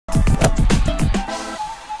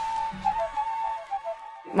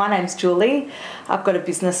My name's Julie. I've got a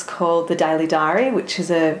business called The Daily Diary, which is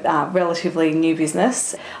a relatively new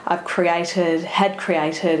business. I've had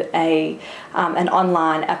created an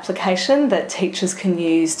online application that teachers can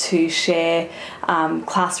use to share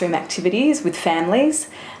classroom activities with families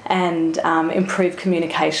and improve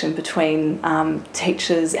communication between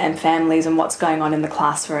teachers and families and what's going on in the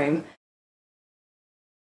classroom.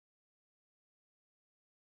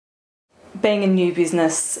 Being a new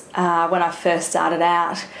business, when I first started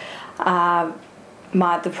out,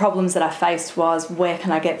 the problems that I faced was where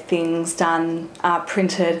can I get things done,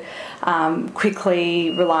 printed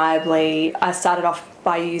quickly, reliably. I started off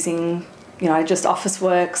by using, just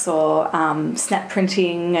Officeworks or snap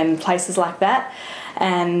printing and places like that.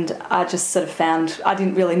 And I just sort of found I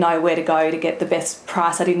didn't really know where to go to get the best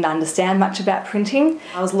price. I didn't understand much about printing.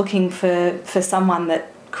 I was looking for someone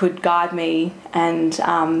that could guide me and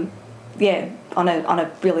on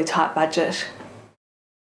a really tight budget.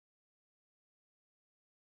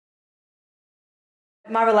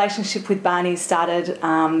 My relationship with Barney started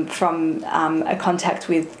from a contact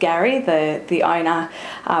with Gary, the owner,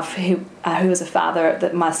 who was a father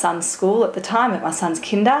at my son's school at the time, at my son's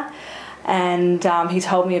kinder. And he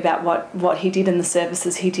told me about what he did and the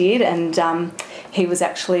services he did, and he was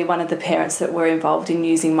actually one of the parents that were involved in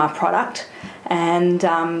using my product. And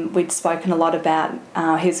we'd spoken a lot about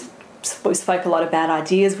we spoke a lot about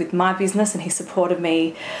ideas with my business, and he supported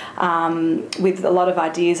me with a lot of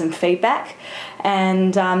ideas and feedback,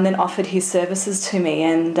 and then offered his services to me,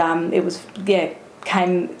 and it was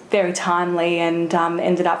came very timely and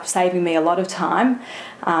ended up saving me a lot of time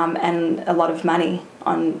and a lot of money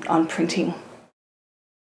on printing.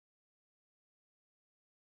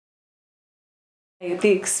 The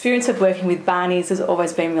experience of working with Barney's has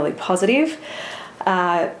always been really positive.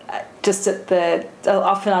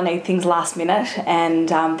 Often I need things last minute, and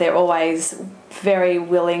they're always very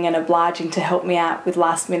willing and obliging to help me out with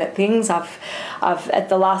last minute things. I've at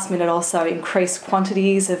the last minute also increased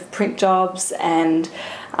quantities of print jobs, and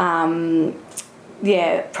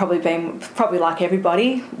probably like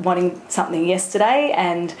everybody, wanting something yesterday,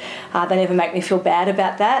 and they never make me feel bad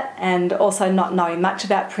about that. And also, not knowing much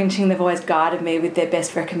about printing, they've always guided me with their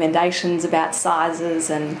best recommendations about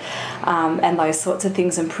sizes and those sorts of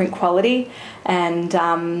things, and print quality. And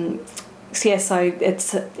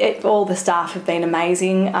all the staff have been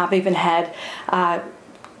amazing. I've even had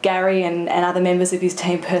Gary and other members of his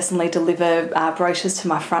team personally deliver brochures to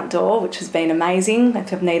my front door, which has been amazing.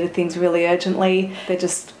 If I've needed things really urgently, they're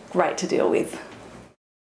just great to deal with.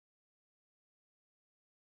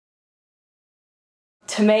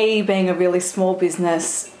 To me, being a really small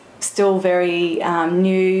business, still very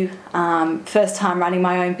new, first time running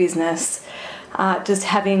my own business, just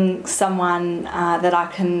having someone that I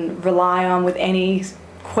can rely on with any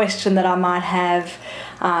question that I might have,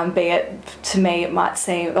 be it to me it might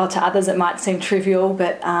seem, or to others it might seem trivial,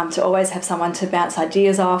 but to always have someone to bounce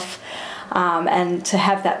ideas off and to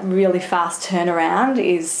have that really fast turnaround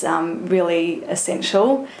is really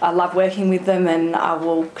essential. I love working with them, and I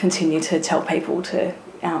will continue to tell people to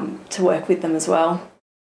work with them as well.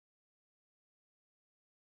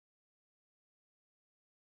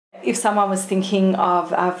 If someone was thinking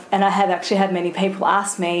of, and I have actually had many people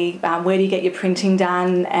ask me, where do you get your printing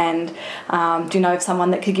done, and do you know of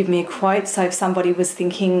someone that could give me a quote? So if somebody was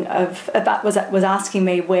thinking was asking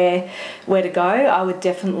me where to go, I would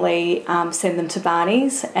definitely send them to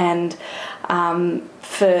Barney's, and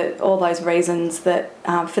for all those reasons, that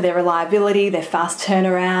for their reliability, their fast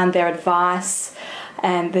turnaround, their advice,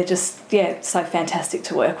 and they're just so fantastic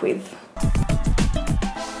to work with.